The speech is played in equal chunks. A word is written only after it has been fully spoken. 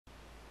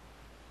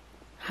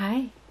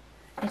Hi,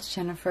 it's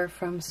Jennifer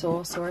from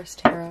Soul Source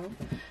Tarot,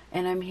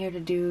 and I'm here to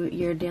do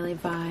your daily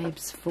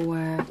vibes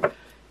for,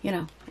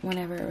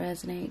 whenever it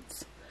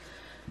resonates.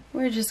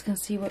 We're just going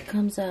to see what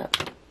comes up.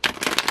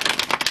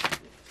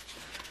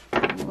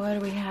 What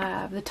do we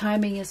have? The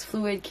timing is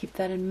fluid. Keep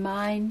that in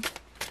mind.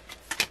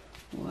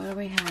 What do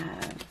we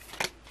have?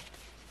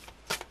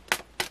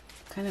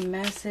 What kind of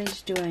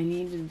message do I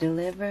need to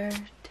deliver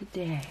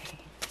today?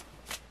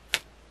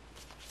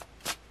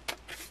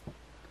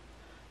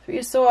 Three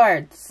of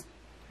Swords.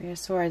 Three of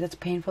Swords. That's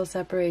painful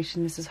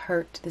separation. This is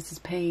hurt. This is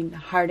pain.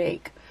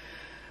 Heartache.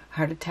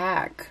 Heart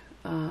attack.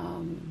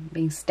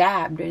 Being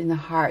stabbed in the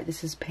heart.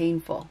 This is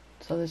painful.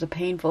 So there's a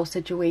painful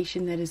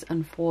situation that is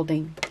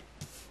unfolding.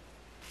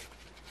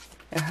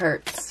 It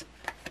hurts.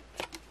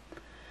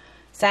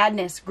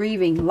 Sadness,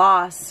 grieving,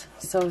 loss.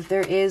 So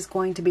there is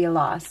going to be a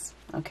loss.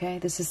 Okay?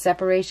 This is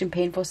separation,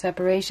 painful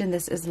separation.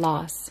 This is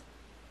loss.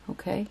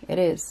 Okay? It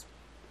is.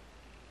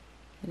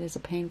 It is a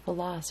painful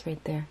loss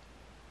right there.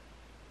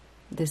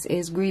 This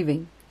is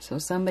grieving. So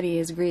somebody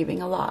is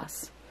grieving a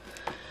loss.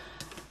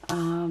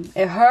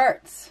 It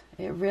hurts.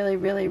 It really,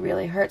 really,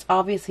 really hurts.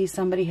 Obviously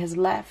somebody has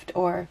left,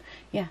 or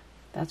yeah,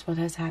 that's what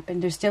has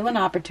happened. There's still an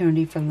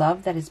opportunity for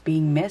love that is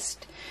being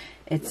missed.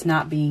 It's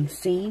not being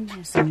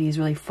seen. Somebody is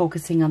really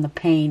focusing on the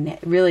pain.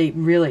 Really,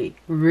 really,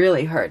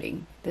 really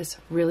hurting. This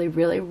really,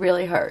 really,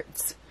 really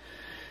hurts.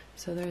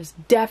 So there's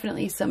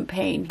definitely some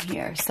pain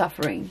here,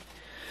 suffering.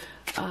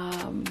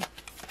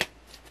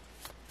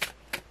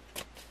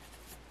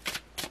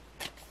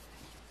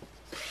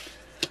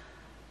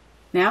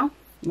 Now,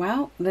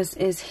 well, this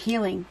is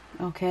healing,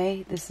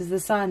 okay? This is the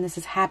sun. This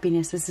is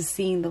happiness. This is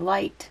seeing the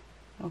light,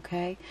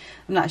 okay?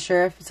 I'm not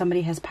sure if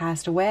somebody has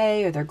passed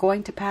away or they're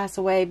going to pass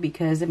away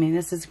because, I mean,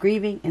 this is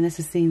grieving and this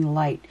is seeing the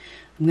light.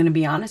 I'm going to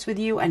be honest with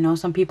you. I know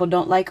some people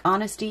don't like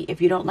honesty.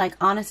 If you don't like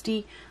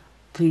honesty,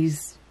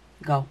 please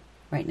go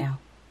right now.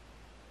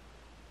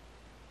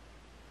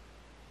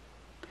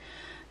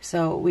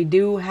 So we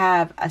do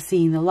have a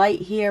seeing the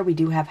light here. We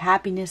do have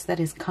happiness that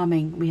is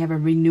coming. We have a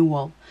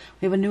renewal.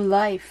 We have a new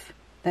life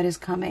that is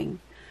coming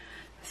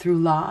through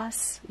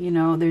loss.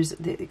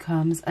 There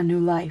comes a new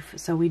life.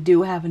 So we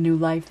do have a new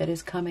life that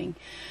is coming.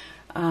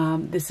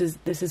 This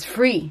is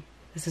free.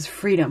 This is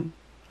freedom.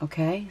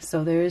 Okay,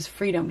 so there is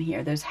freedom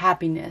here. There's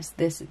happiness.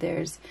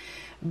 There's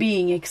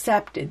being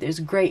accepted. There's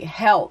great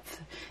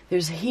health.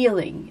 There's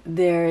healing.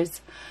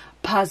 There's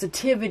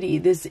positivity.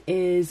 This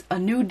is a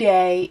new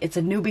day. It's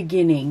a new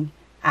beginning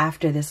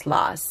after this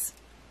loss.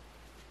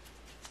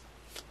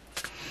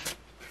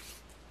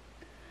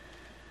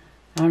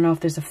 I don't know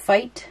if there's a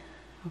fight.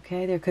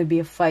 Okay, there could be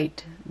a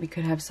fight. We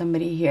could have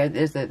somebody here.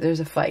 There's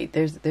a fight.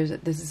 This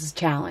is a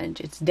challenge.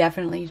 It's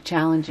definitely a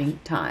challenging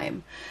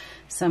time.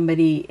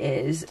 Somebody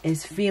is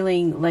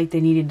feeling like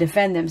they need to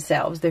defend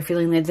themselves. They're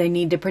feeling that they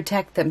need to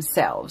protect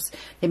themselves.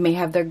 They may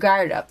have their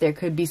guard up. There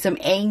could be some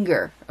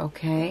anger.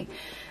 Okay,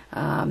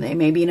 they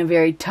may be in a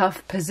very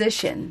tough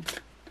position.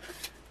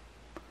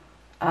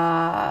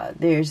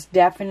 There's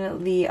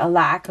definitely a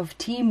lack of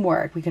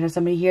teamwork. We could have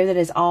somebody here that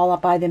is all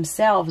up by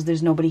themselves.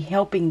 There's nobody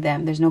helping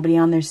them. There's nobody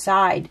on their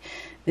side.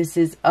 This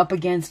is up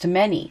against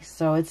many.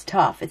 So it's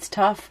tough. It's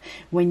tough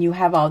when you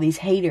have all these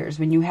haters,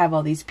 when you have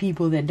all these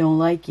people that don't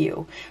like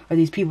you, or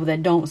these people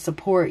that don't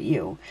support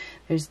you.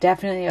 There's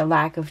definitely a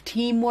lack of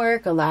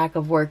teamwork, a lack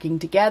of working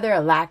together,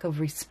 a lack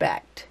of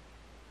respect.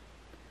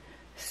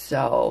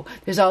 So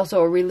there's also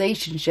a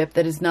relationship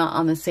that is not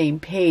on the same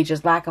page.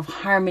 There's lack of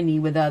harmony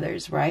with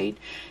others, right?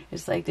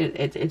 It's like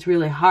it's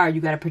really hard.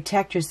 You got to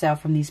protect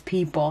yourself from these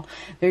people.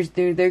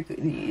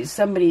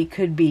 Somebody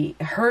could be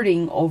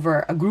hurting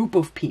over a group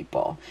of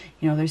people.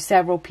 There's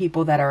several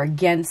people that are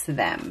against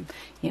them.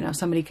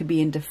 Somebody could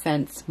be in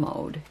defense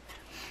mode.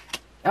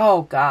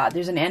 Oh God,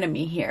 there's an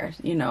enemy here.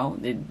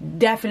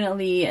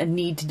 Definitely a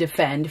need to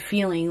defend.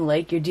 Feeling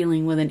like you're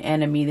dealing with an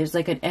enemy. There's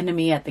like an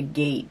enemy at the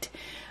gate.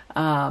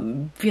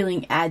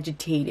 Feeling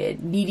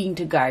agitated, needing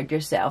to guard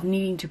yourself,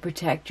 needing to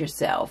protect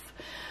yourself,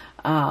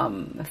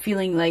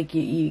 feeling like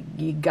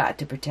you got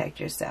to protect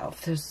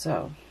yourself.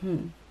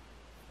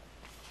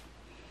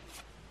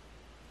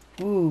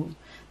 Ooh,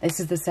 this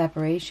is the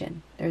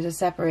separation. There's a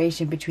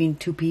separation between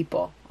two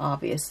people,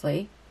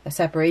 obviously. A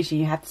separation,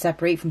 you have to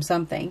separate from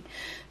something.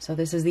 So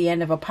this is the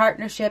end of a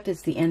partnership.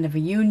 It's the end of a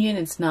union.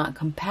 It's not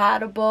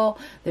compatible.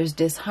 There's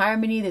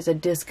disharmony. There's a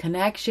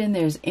disconnection.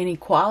 There's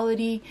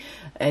inequality.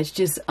 It's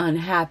just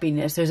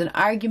unhappiness. There's an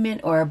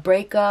argument or a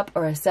breakup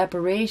or a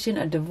separation,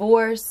 a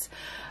divorce.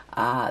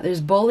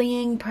 There's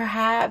bullying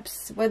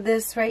perhaps with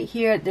this right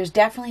here. There's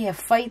definitely a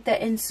fight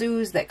that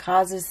ensues that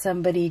causes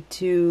somebody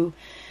to,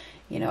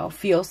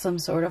 feel some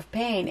sort of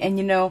pain.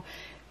 And,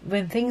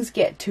 when things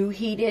get too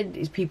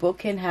heated, people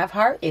can have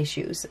heart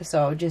issues.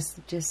 So just,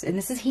 and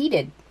this is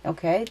heated,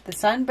 okay? The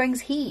sun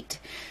brings heat.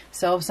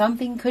 So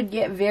something could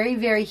get very,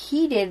 very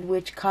heated,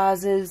 which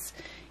causes,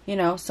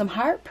 some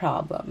heart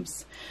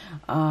problems.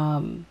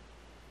 There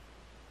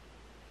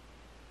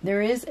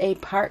is a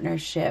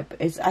partnership.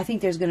 I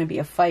think there's going to be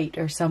a fight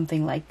or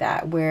something like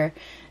that where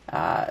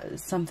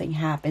something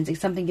happens. If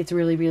something gets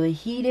really, really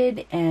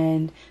heated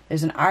and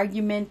there's an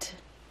argument.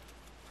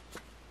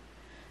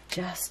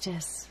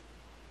 Justice.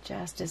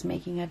 Justice,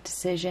 making a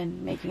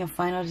decision, making a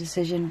final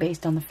decision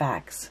based on the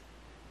facts.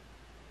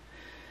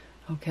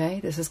 Okay,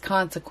 this is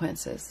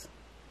consequences.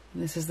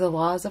 This is the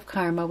laws of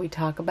karma. We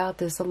talk about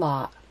this a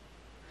lot.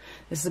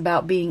 This is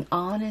about being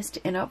honest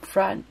and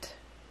upfront.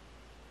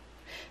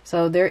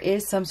 So there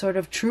is some sort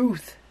of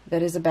truth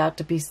that is about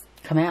to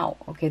come out.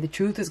 Okay, the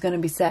truth is going to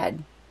be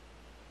said.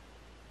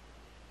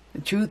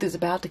 The truth is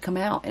about to come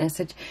out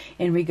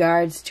in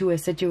regards to a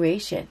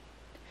situation.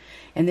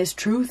 And this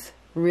truth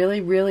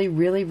really, really,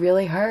 really,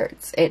 really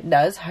hurts. It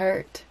does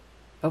hurt.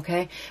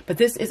 Okay, but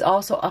this is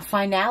also a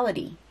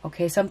finality.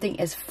 Okay, something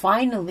is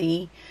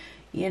finally,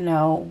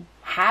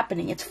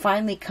 happening. It's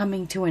finally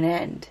coming to an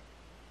end.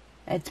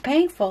 It's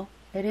painful.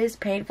 It is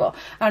painful.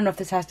 I don't know if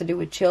this has to do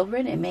with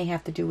children. It may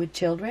have to do with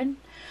children.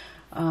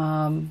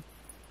 One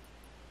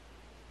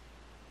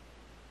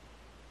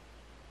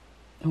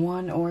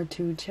or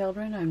two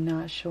children. I'm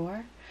not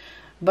sure.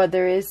 But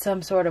there is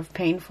some sort of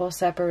painful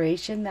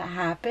separation that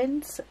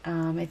happens.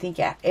 I think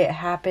it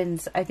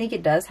happens. I think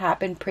it does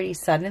happen pretty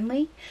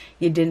suddenly.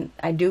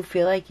 I do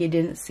feel like you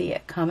didn't see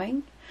it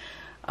coming.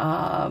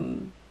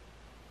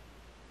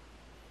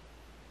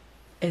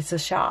 It's a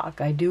shock.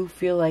 I do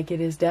feel like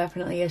it is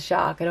definitely a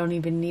shock. I don't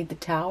even need the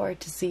tower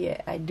to see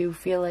it. I do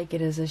feel like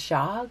it is a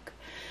shock.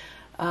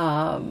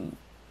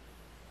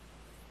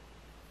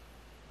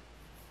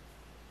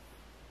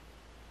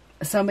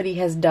 Somebody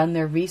has done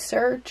their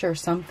research or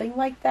something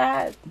like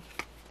that.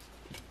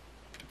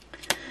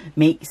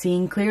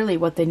 Seeing clearly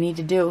what they need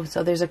to do.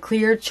 So there's a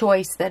clear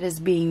choice that is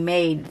being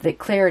made. The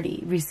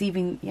clarity,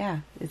 receiving,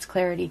 it's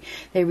clarity.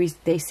 They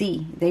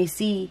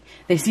see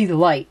the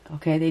light.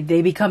 Okay,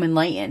 they become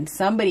enlightened.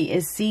 Somebody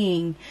is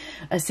seeing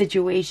a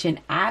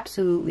situation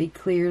absolutely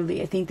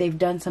clearly. I think they've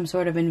done some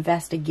sort of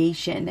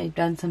investigation. They've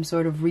done some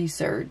sort of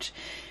research.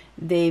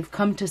 They've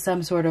come to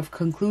some sort of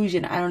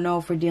conclusion. I don't know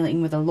if we're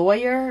dealing with a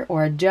lawyer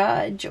or a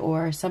judge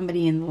or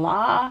somebody in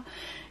law.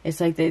 It's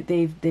like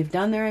they've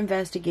done their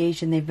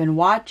investigation. They've been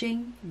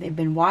watching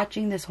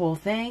this whole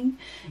thing,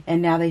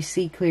 and now they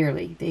see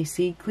clearly. They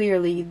see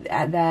clearly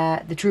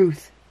that the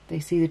truth. They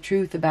see the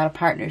truth about a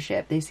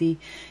partnership. They see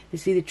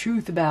the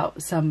truth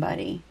about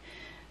somebody.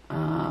 They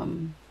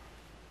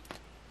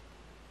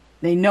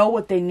know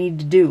what they need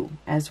to do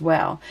as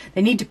well.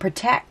 They need to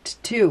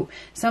protect too.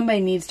 Somebody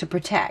needs to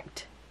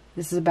protect.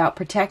 This is about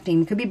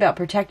protecting. It could be about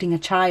protecting a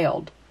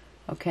child.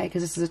 Okay,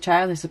 because this is a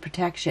child, this is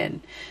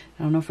protection.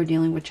 I don't know if we're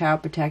dealing with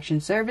child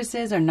protection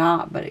services or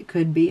not, but it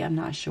could be. I'm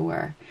not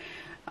sure.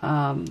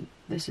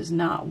 This is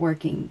not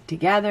working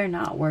together,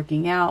 not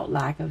working out,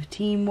 lack of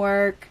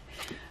teamwork.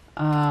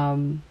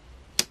 Knight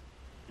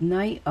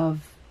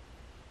of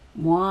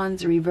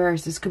Wands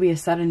reverse. This could be a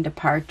sudden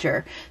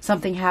departure.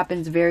 Something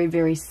happens very,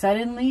 very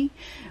suddenly.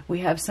 We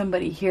have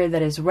somebody here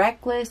that is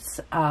reckless.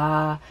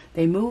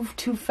 They move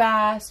too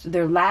fast.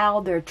 They're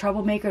loud. They're a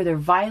troublemaker. They're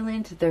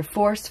violent. They're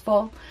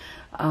forceful.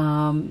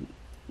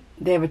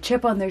 They have a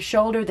chip on their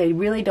shoulder. They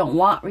really don't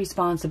want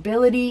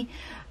responsibility.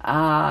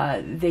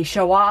 They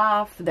show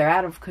off. They're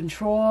out of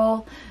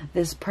control.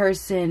 This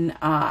person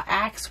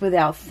acts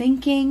without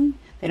thinking.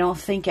 They don't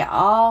think at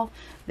all.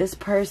 This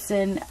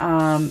person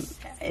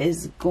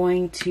is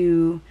going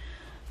to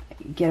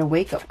get a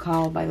wake-up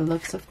call by the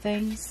looks of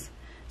things.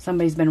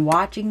 Somebody's been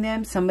watching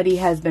them. Somebody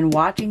has been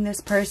watching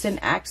this person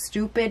act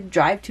stupid,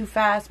 drive too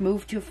fast,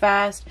 move too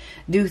fast,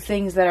 do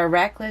things that are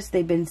reckless.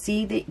 They've been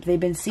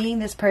seeing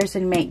this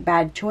person make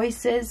bad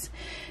choices.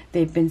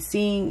 They've been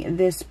seeing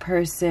this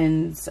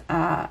person's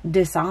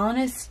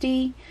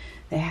dishonesty.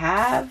 They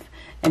have.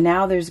 And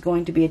now there's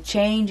going to be a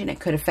change, and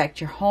it could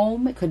affect your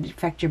home. It could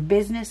affect your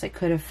business. It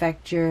could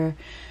affect your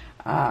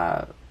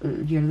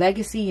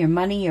legacy, your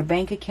money, your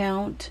bank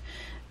account.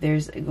 There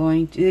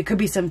could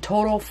be some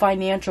total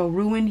financial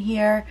ruin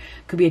here.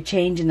 Could be a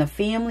change in the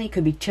family.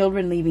 Could be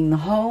children leaving the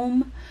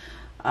home.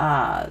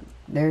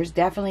 There's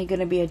definitely going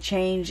to be a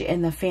change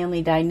in the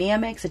family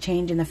dynamics, a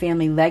change in the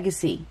family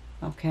legacy.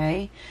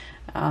 Okay.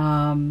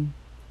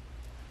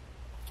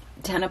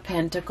 10 of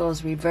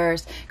Pentacles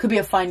reversed. Could be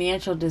a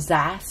financial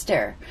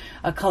disaster,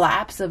 a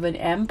collapse of an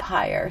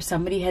empire.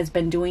 Somebody has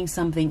been doing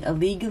something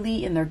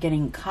illegally and they're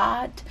getting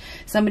caught.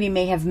 Somebody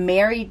may have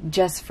married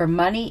just for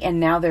money and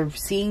now they're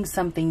seeing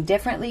something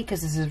differently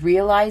because this is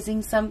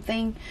realizing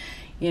something.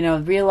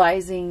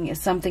 Realizing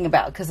something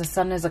about, because the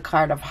Sun is a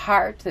card of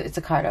heart. It's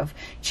a card of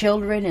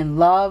children and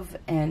love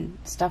and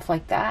stuff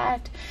like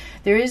that.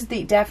 There is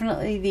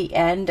definitely the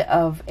end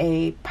of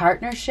a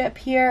partnership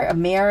here, a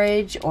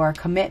marriage or a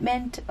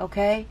commitment,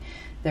 okay?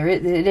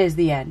 It is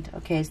the end,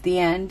 okay? It's the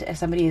end.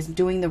 Somebody is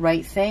doing the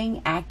right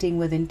thing, acting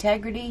with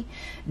integrity,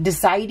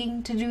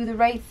 deciding to do the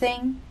right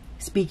thing,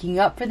 speaking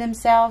up for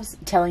themselves,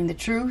 telling the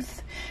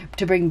truth,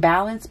 to bring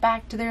balance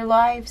back to their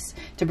lives,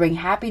 to bring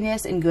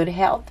happiness and good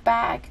health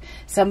back.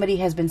 Somebody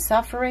has been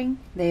suffering.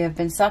 They have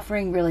been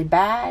suffering really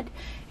bad.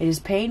 It is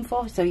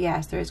painful. So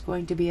yes, there is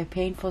going to be a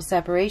painful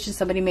separation.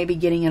 Somebody may be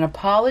getting an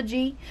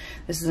apology.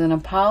 This is an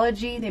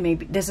apology.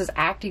 This is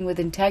acting with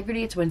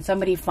integrity. It's when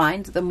somebody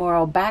finds the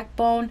moral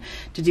backbone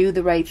to do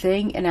the right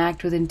thing and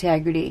act with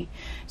integrity.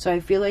 So I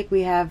feel like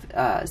we have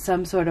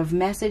some sort of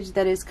message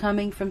that is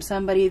coming from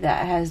somebody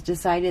that has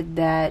decided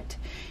that,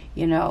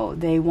 you know,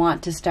 they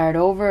want to start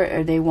over,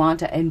 or they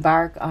want to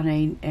embark on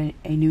a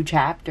new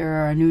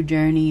chapter or a new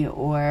journey,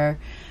 or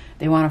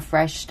they want a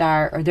fresh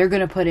start, or they're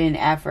going to put in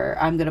effort.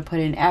 I'm going to put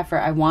in effort.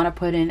 I want to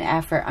put in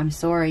effort. I'm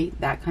sorry.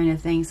 That kind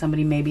of thing.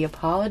 Somebody may be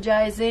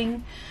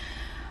apologizing.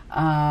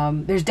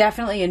 There's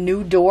definitely a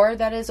new door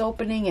that is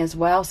opening as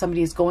well.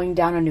 Somebody is going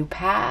down a new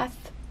path.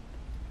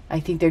 I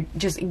think they're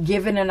just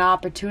given an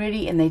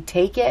opportunity and they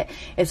take it.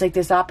 It's like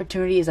this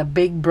opportunity is a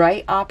big,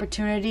 bright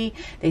opportunity.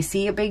 They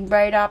see a big,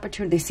 bright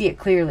opportunity. They see it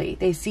clearly.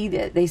 They see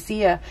that. They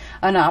see an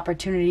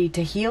opportunity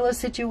to heal a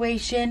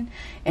situation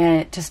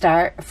and to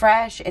start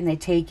fresh, and they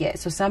take it.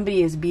 So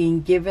somebody is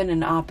being given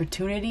an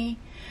opportunity.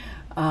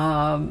 It's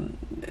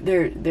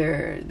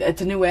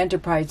a new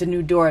enterprise, a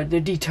new door. They're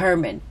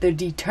determined. They're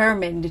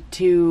determined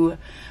to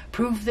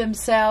prove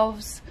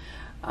themselves,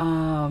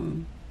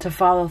 to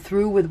follow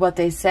through with what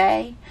they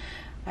say.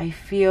 I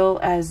feel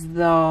as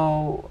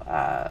though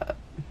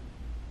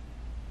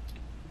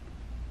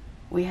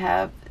we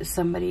have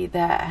somebody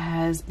that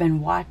has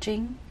been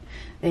watching.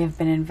 They have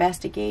been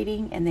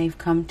investigating, and they've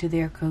come to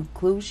their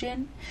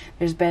conclusion.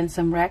 There's been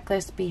some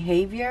reckless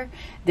behavior.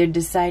 They're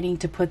deciding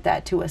to put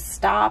that to a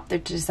stop. They're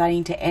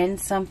deciding to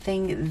end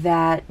something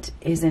that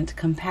isn't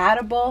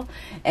compatible,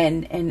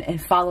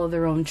 and follow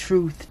their own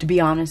truth, to be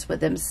honest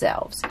with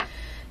themselves.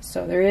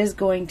 So there is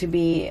going to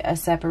be a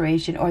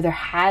separation, or there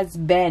has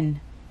been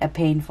a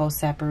painful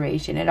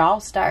separation. It all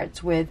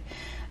starts with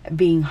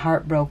being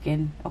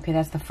heartbroken. Okay,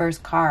 that's the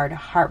first card,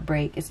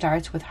 heartbreak. It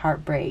starts with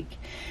heartbreak.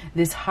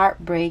 This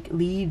heartbreak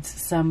leads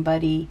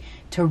somebody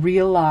to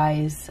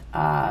realize,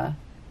 well,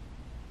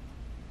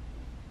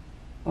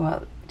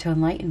 to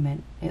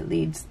enlightenment. It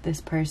leads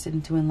this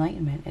person to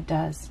enlightenment. It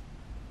does.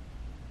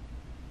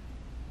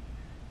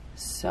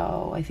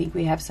 So I think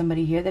we have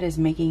somebody here that is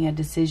making a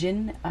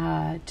decision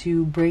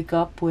to break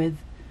up with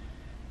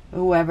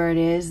whoever it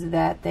is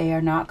that they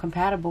are not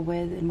compatible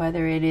with, and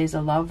whether it is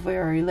a love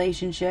or a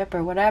relationship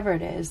or whatever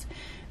it is,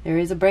 there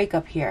is a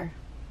breakup here.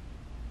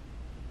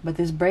 But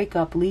this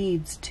breakup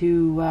leads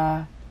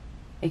to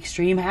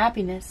extreme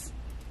happiness.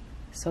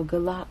 So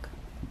good luck.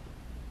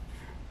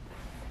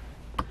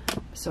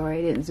 Sorry,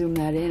 I didn't zoom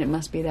that in. It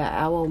must be that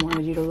owl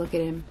wanted you to look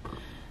at him.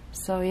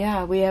 So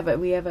yeah, we have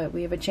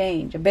a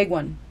change, a big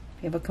one.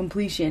 We have a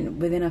completion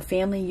within a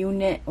family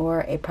unit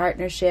or a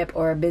partnership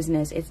or a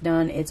business. It's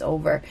done. It's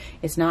over.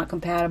 It's not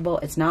compatible.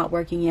 It's not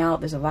working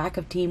out. There's a lack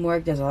of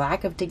teamwork. There's a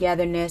lack of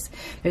togetherness.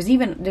 There's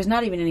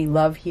not even any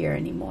love here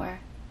anymore.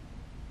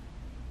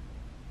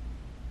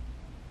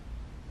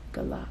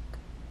 Good luck.